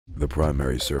The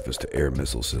primary surface-to-air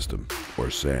missile system, or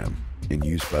SAM, in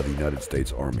use by the United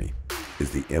States Army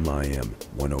is the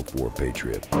MIM-104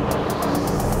 Patriot.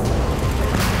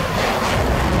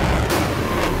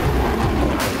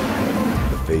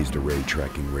 The phased array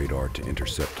tracking radar to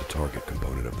intercept the target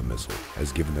component of the missile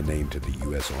has given the name to the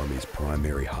U.S. Army's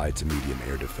primary high to medium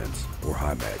air defense, or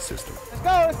HIMAD system.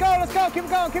 Let's go, keep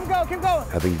going.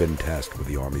 Having been tasked with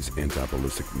the Army's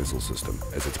anti-ballistic missile system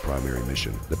as its primary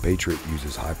mission, the Patriot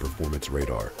uses high-performance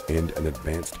radar and an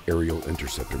advanced aerial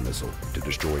interceptor missile to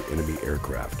destroy enemy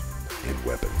aircraft and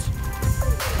weapons.